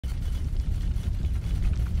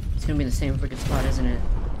It's gonna be the same freaking spot, isn't it?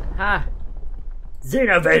 Ha!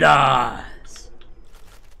 Xenovators!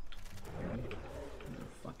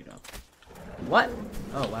 Fuck it up. What?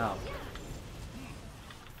 Oh, wow.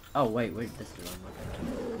 Oh, wait, this is the wrong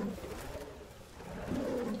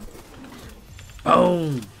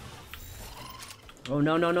one. Boom! Oh,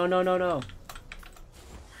 no.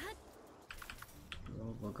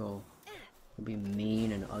 We'll be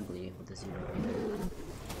mean and ugly with the Xenovator.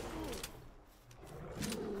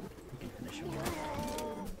 We can finish him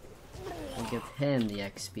off. We'll give him the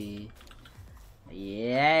XP.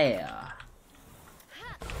 Yeah!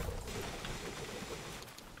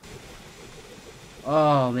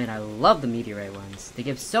 Oh man, I love the meteorite ones. They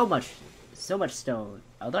give so much stone.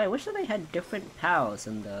 Although I wish that they had different pals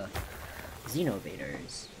in the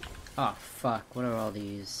Xenovators. Oh fuck, what are all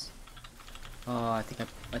these? Oh, I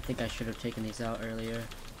think I should have taken these out earlier.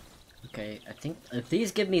 Okay, I think if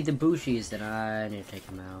these give me the Bushis, then I need to take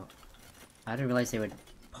them out. I didn't realize they would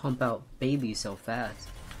pump out babies so fast.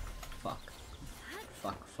 Fuck.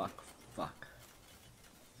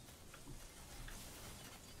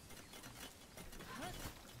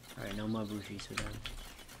 Alright, no more Bushis for them.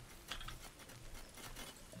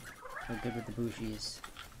 I'm good with the Bushis.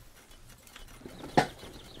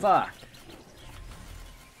 Fuck!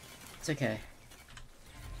 It's okay.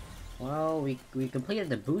 Well, we completed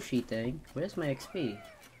the Bushi thing. Where's my XP?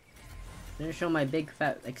 Didn't show my big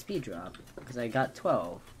fat XP drop because I got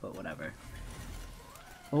 12, but whatever.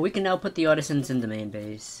 Well, we can now put the artisans in the main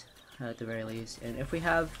base at the very least. And if we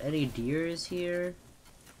have any deers here,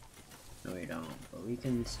 no, we don't. But we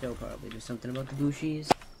can still probably do something about the Bushis.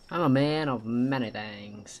 I'm a man of many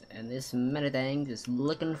things, and this many things is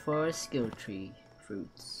looking for a skill tree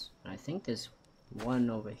fruits. And I think there's one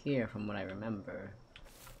over here from what I remember.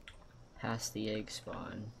 Past the egg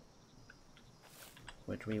spawn.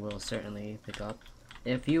 Which we will certainly pick up.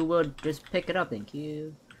 If you would just pick it up, thank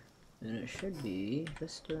you. And it should be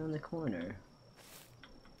just around the corner.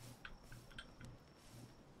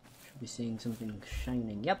 Should be seeing something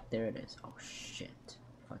shining. Yep, there it is. Oh shit.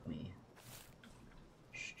 Fuck me.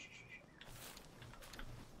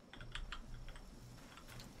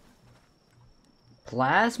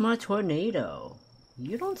 Plasma tornado.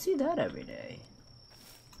 You don't see that every day.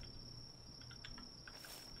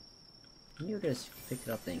 You just picked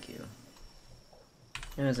it up, thank you.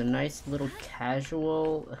 And there's a nice little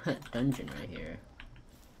casual dungeon right here.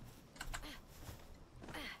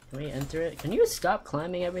 Can we enter it? Can you stop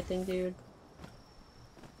climbing everything, dude?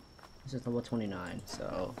 This is level 29,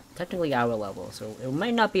 so technically our level, so it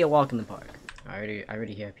might not be a walk in the park. I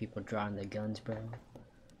already hear people drawing their guns, bro.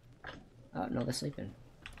 Oh no, they're sleeping.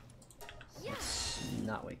 Let's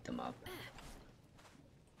not wake them up.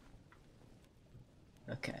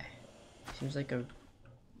 Okay. Seems like a...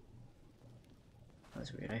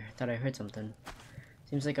 That's weird. I thought I heard something.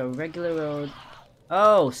 Seems like a regular road.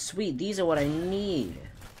 Oh, sweet. These are what I need.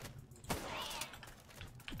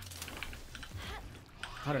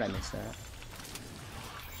 How did I miss that?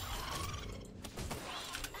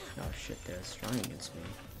 Oh shit, they're strong against me.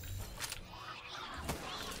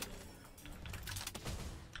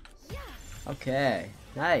 Okay.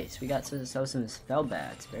 Nice. We got some spell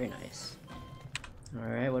bats. Very nice.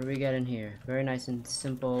 Alright, what do we get in here? Very nice and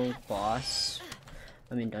simple boss.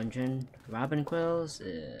 I mean dungeon. Robin quills?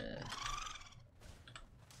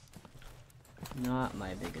 Not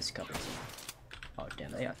my biggest cup of tea. Oh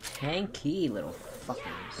damn, they are tanky little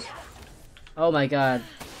fuckers. Oh my god.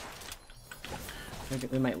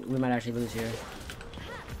 We might actually lose here.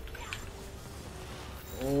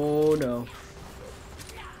 Oh no.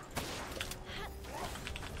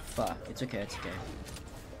 Fuck, it's okay, it's okay.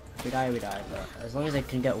 If we die, we die, but as long as I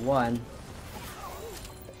can get one.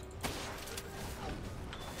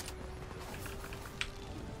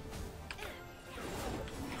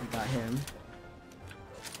 We got him.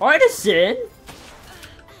 Artisan?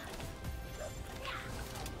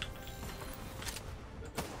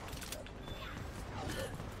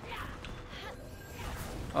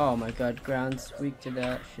 Oh my god, ground's weak to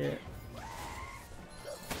that shit.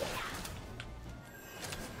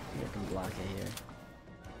 I can block it here.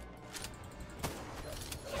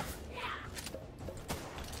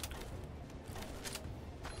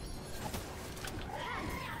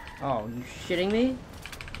 Oh, you shitting me?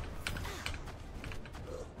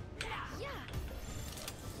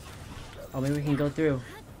 Oh, maybe we can go through.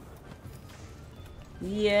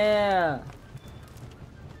 Yeah!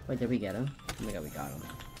 Wait, did we get him? Oh my god, we got him.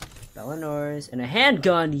 Bellinors and a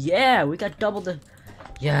handgun! Yeah! We got double the...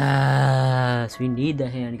 Yes! We need the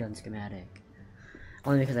handgun schematic.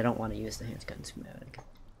 Only because I don't want to use the handgun schematic.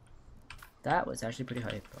 That was actually pretty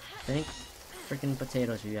hype. freaking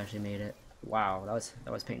potatoes we actually made it. Wow, that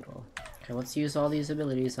was painful. Okay, let's use all these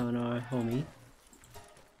abilities on our homie.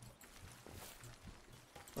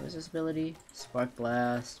 What is this ability? Spark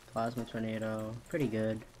Blast, Plasma Tornado. Pretty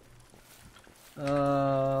good.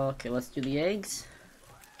 Okay, let's do the eggs.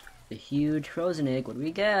 The huge frozen egg. What do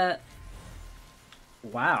we get?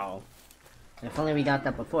 Wow. If only we got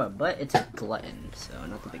that before, but it's a glutton, so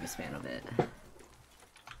I'm not the biggest fan of it.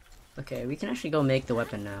 Okay, we can actually go make the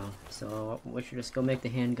weapon now. So we should just go make the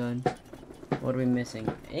handgun. What are we missing?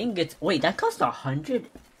 Ingots. Wait, that cost 100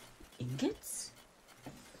 ingots?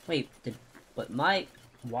 Wait,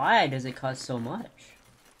 why does it cost so much?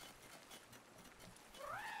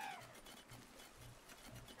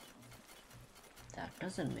 That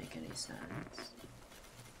doesn't make any sense.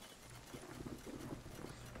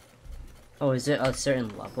 Oh, is it a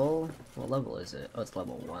certain level? What level is it? Oh, it's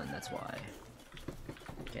level 1, that's why.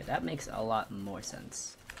 Okay, that makes a lot more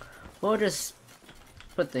sense. We'll just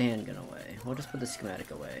put the handgun away. We'll just put the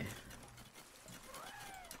schematic away.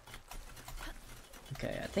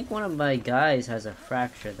 Okay, I think one of my guys has a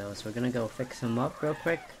fracture though, so we're gonna go fix him up real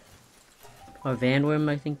quick. Our Vanworm,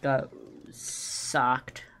 I think, got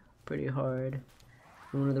socked pretty hard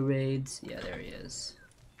in one of the raids. Yeah, there he is.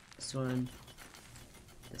 This one.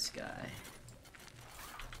 This guy.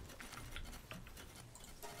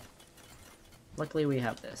 Luckily we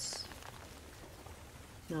have this.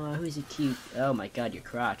 No, who's he cute? Oh my god, your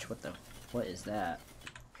crotch. What is that?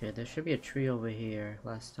 Okay, there should be a tree over here.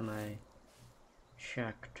 Last time I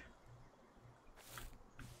checked.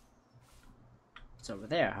 It's over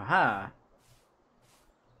there, haha.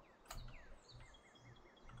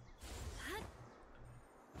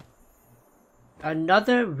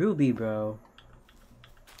 Another ruby, bro.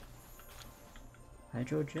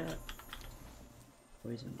 Hydrojet.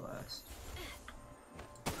 Poison blast.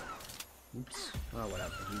 Oops. Oh,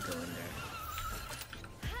 whatever. You go in there.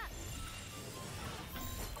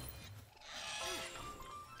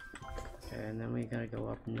 Okay, and then we gotta go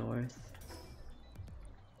up north.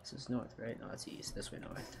 This is north, right? No, it's east. This way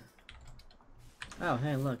north. Oh,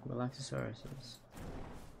 hey, look. Relaxosauruses.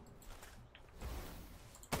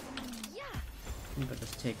 I'm gonna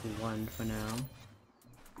just take one for now.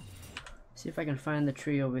 See if I can find the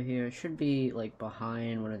tree over here. It should be, like,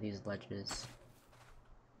 behind one of these ledges.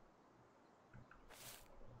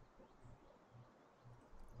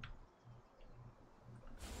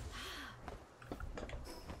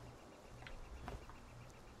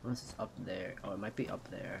 Unless it's up there. Oh, it might be up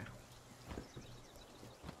there.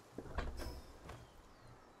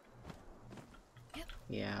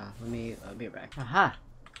 Yeah, I'll be back. Aha!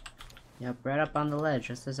 Yep, right up on the ledge,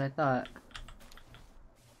 just as I thought.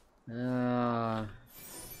 I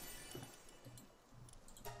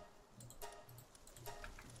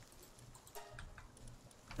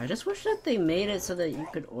just wish that they made it so that you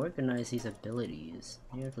could organize these abilities.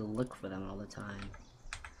 You have to look for them all the time.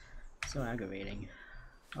 So aggravating.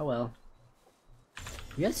 Oh well.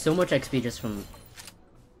 You get so much XP just from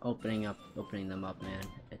opening them up, man.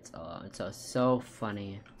 It's so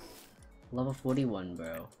funny. Level 41,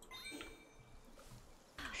 bro.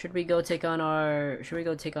 Should we go take on our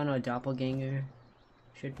doppelganger?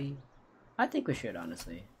 Should we? I think we should,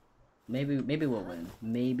 honestly. Maybe we'll win.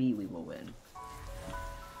 Maybe we will win.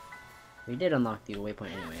 We did unlock the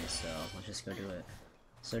waypoint anyway, so let's just go do it.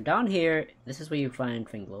 So down here, this is where you find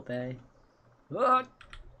Finglope.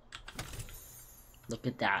 Look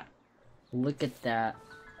at that. Look at that.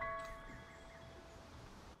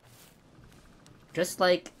 Just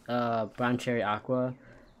like Brown Cherry Aqua,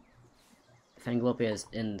 Fanglope is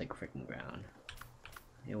in the freaking ground.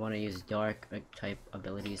 You want to use dark type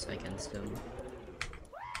abilities against him.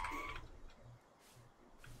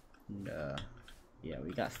 And yeah,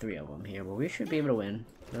 we got 3 of them here, but we should be able to win.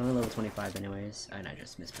 They're only level 25 anyways, and I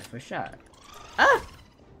just missed my first shot. Ah!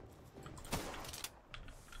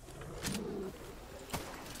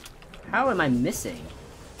 How am I missing?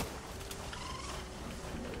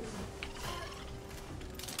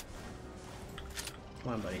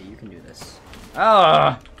 Come on, buddy, you can do this.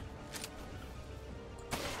 Ah!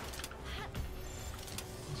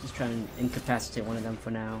 Just trying to incapacitate one of them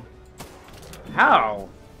for now. How?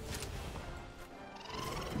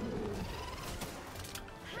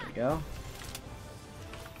 There we go.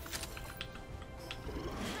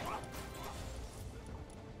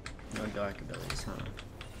 No dark abilities, huh?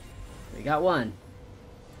 We got one.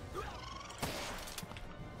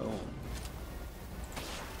 Boom.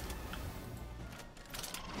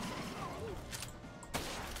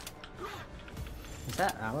 Is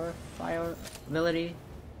that our fire ability?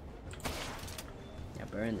 Yeah,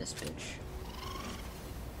 burn this bitch.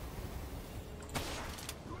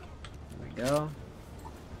 There we we go.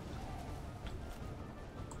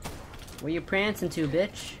 Where you prancing to,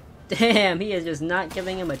 bitch? Damn, he is just not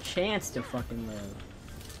giving him a chance to fucking live.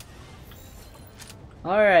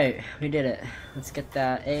 Alright, we did it. Let's get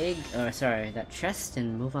that egg, or sorry, that chest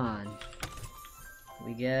and move on.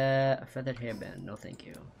 We get a feathered hairband, no thank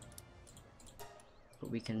you. But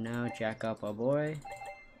we can now jack up our boy.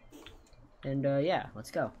 And yeah, let's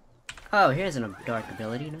go. Oh, here's a dark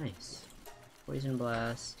ability, nice. Poison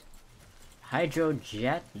Blast. Hydro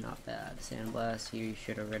Jet, not bad. Sand Blast, he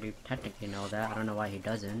should already technically know that. I don't know why he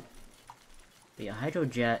doesn't. But yeah, Hydro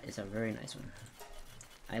Jet is a very nice one.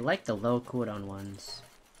 I like the low cooldown ones.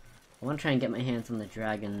 I want to try and get my hands on the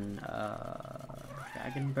Dragon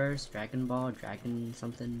Burst, Dragon Ball, Dragon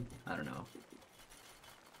something. I don't know.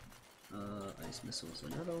 Ice Missile's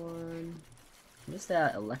another one. What's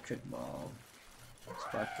that? Electric Ball.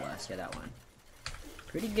 Spark Blast, yeah, that one.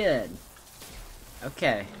 Pretty good.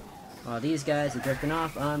 Okay. While these guys are drifting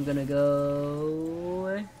off, I'm gonna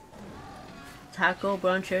go... Taco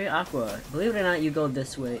Brown Cherry Aqua. Believe it or not, you go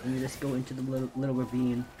this way and you just go into the little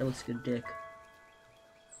ravine. That looks good, dick.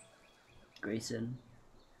 Grayson.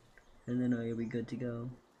 And then you'll be good to go.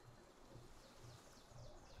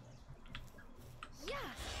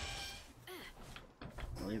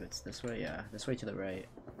 I believe it's this way, yeah. This way to the right.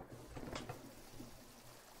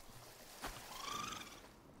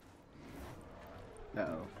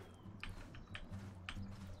 Uh-oh.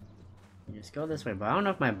 You just go this way, but I don't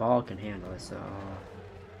know if my ball can handle it, so...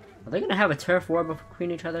 Are they gonna have a turf war between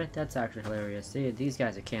each other? That's actually hilarious. See, these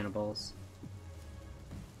guys are cannibals.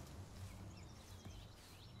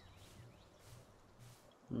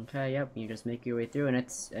 Okay, yep, you just make your way through, and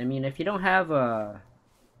it's... I mean, if you don't have a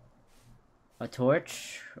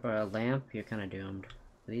torch or a lamp, you're kind of doomed.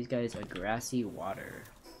 These guys are grassy water.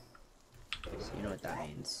 So you know what that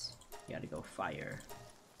means. You gotta go fire.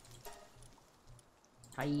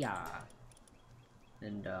 Hiya!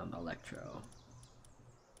 And, electro.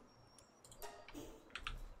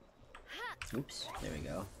 Oops, there we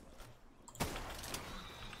go.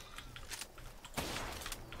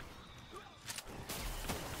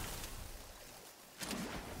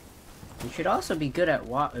 You should also be good at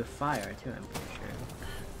fire too, I'm pretty sure.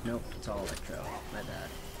 Nope, it's all electro. My bad.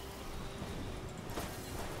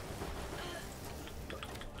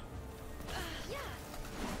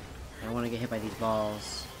 I don't want to get hit by these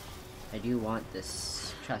balls. I do want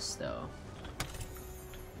this chest though.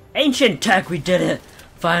 Ancient tech, we did it!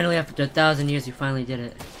 Finally, after 1,000 years, we finally did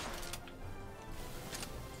it.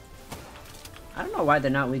 I don't know why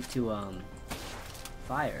they're not weak to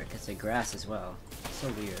fire, because they're grass as well. It's so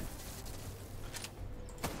weird.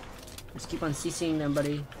 Just keep on CCing them,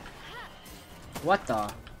 buddy. What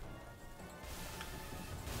the?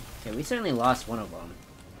 Okay, we certainly lost one of them.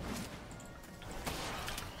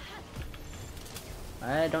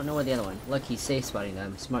 I don't know where the other one. Look, he's safe spotting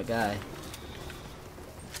them. Smart guy.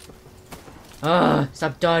 Ah,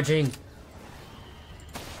 stop dodging.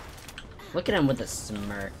 Look at him with a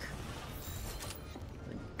smirk.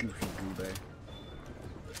 The goofy goober.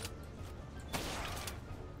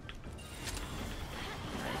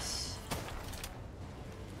 Nice.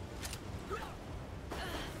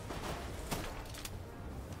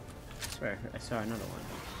 I swear, I saw another one.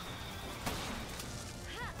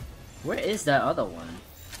 Where is that other one?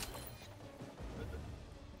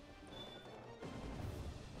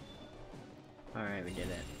 Alright, we did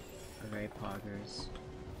it. Alright, poggers.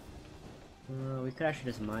 We could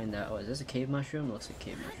actually just mine that. Oh, is this a cave mushroom? It looks like a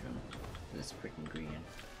cave mushroom. This is freaking green.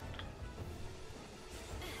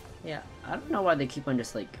 Yeah, I don't know why they keep on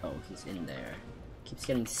just like, oh, he's in there. Keeps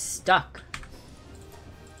getting stuck.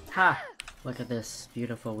 Ha! Look at this.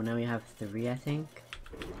 Beautiful. Well, now we have 3, I think.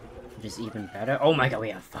 Which is even better. Oh my god, we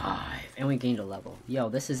have 5! And we gained a level. Yo,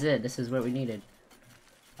 this is it. This is what we needed.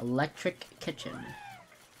 Electric kitchen.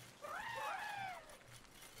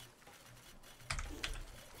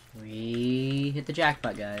 We hit the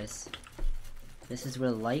jackpot, guys. This is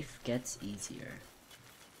where life gets easier.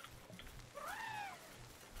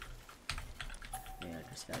 Yeah,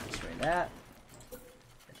 just gotta destroy that.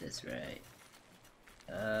 Get this right.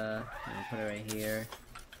 I'm gonna put it right here.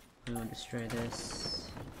 I'm gonna destroy this.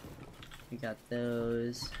 We got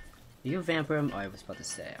those. Are you a Vampirum? Oh, I was about to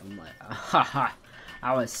say. I'm like, haha.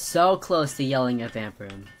 I was so close to yelling at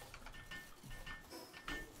Vampirum.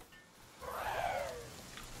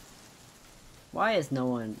 Why is no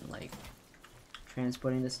one, like,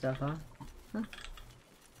 transporting this stuff, huh? Huh?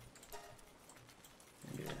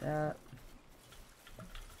 Do that.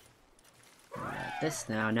 We got this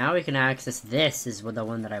now. Now we can access this is the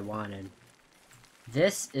one that I wanted.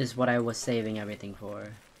 This is what I was saving everything for.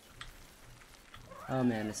 Oh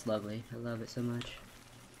man, it's lovely. I love it so much.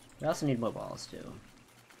 We also need more balls too.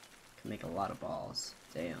 Can make a lot of balls.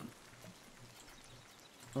 Damn.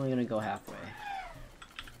 Only gonna go halfway.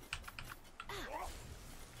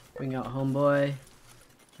 Bring out homeboy,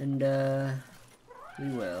 and we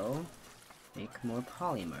will make more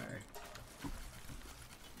polymer.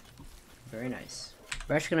 Very nice.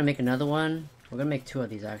 We're actually gonna make another one. We're gonna make 2 of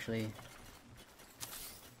these actually.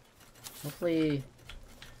 Hopefully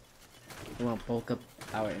we won't bulk up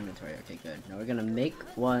our inventory. Okay, good. Now we're gonna make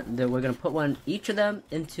one. Then we're gonna put one each of them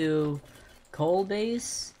into coal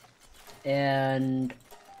base and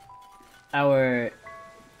our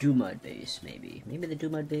dew mud base. Maybe the dew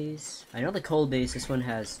mud base. I know the coal base. This one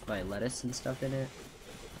has like lettuce and stuff in it,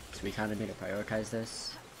 so we kind of need to prioritize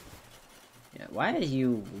this. Yeah, why are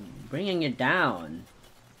you bringing it down?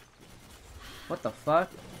 What the fuck?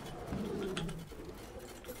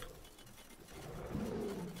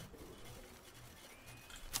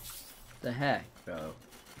 The heck, bro?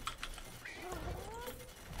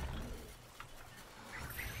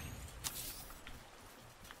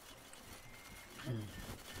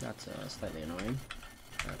 That's slightly annoying,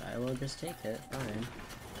 but I will just take it. Fine.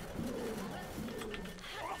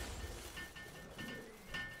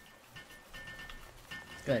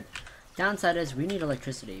 Good. Downside is we need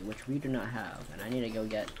electricity, which we do not have, and I need to go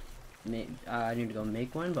get. I need to go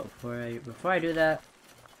make one, but before I do that,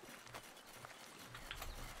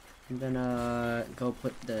 I'm gonna go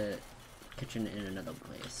put the kitchen in another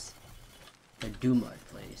place, the dew mud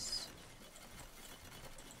place.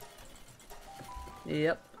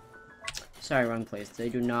 Yep. Sorry, wrong place. They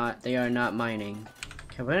are not mining.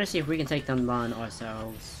 Okay, we're gonna see if we can take them on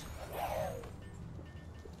ourselves.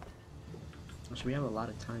 So we have a lot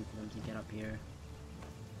of time for them to get up here.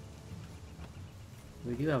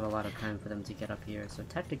 We do have a lot of time for them to get up here, so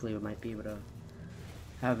technically we might be able to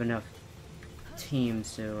have enough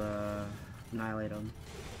teams to annihilate them.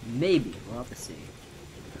 Maybe. We'll have to see.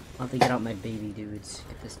 I'll have to get out my baby dudes.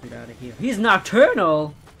 Get this dude out of here. He's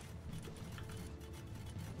nocturnal!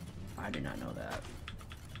 I did not know that.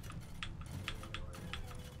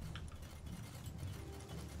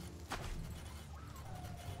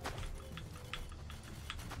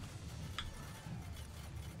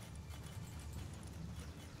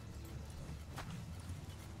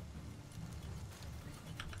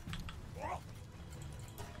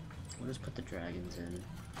 We'll just put the dragons in.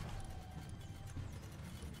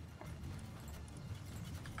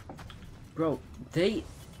 Bro, they...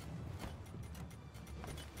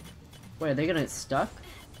 Wait, are they gonna get stuck?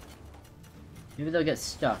 Maybe they'll get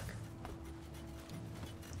stuck.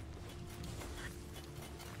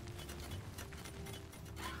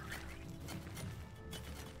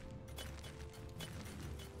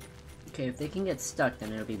 Okay, if they can get stuck,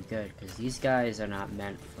 then it'll be good, because these guys are not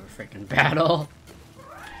meant for freaking battle.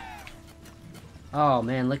 Oh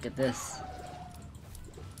man, look at this.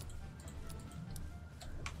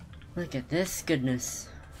 Look at this goodness.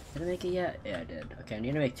 Did I make it yet? Yeah, I did. Okay, I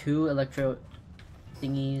need to make 2 electro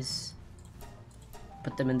thingies.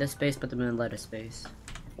 Put them in this space, put them in the lettuce space.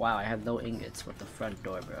 Wow, I have no ingots with the front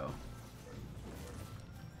door, bro.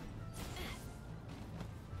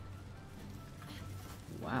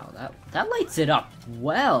 Wow, that lights it up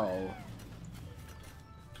well.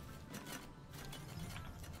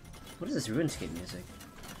 What is this RuneScape music?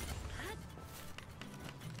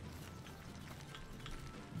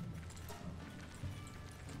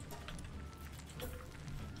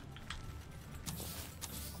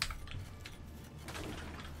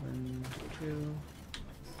 One, 2.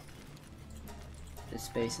 This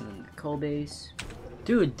space and then the coal base.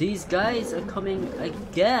 Dude, these guys are coming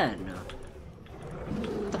again.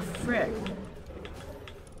 What the frick?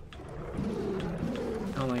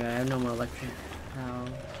 Oh my god, I have no more electric power.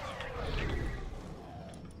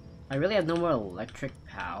 I really have no more electric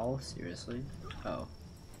power? Seriously? Oh.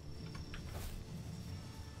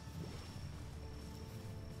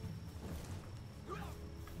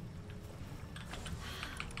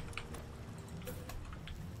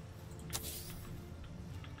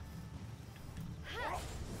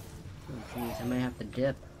 Oh jeez, I might have to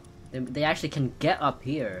dip. They actually can get up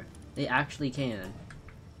here. They actually can.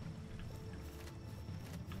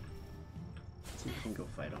 Let's see if we can go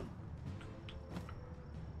fight them.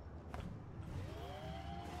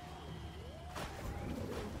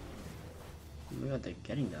 Oh my god, they're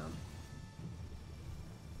getting them.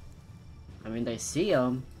 I mean, they see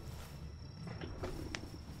them.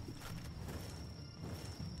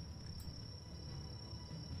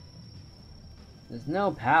 There's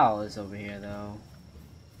no pals over here, though.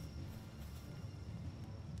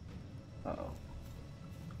 Uh-oh.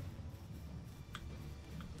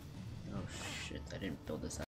 Oh shit, that didn't build this up.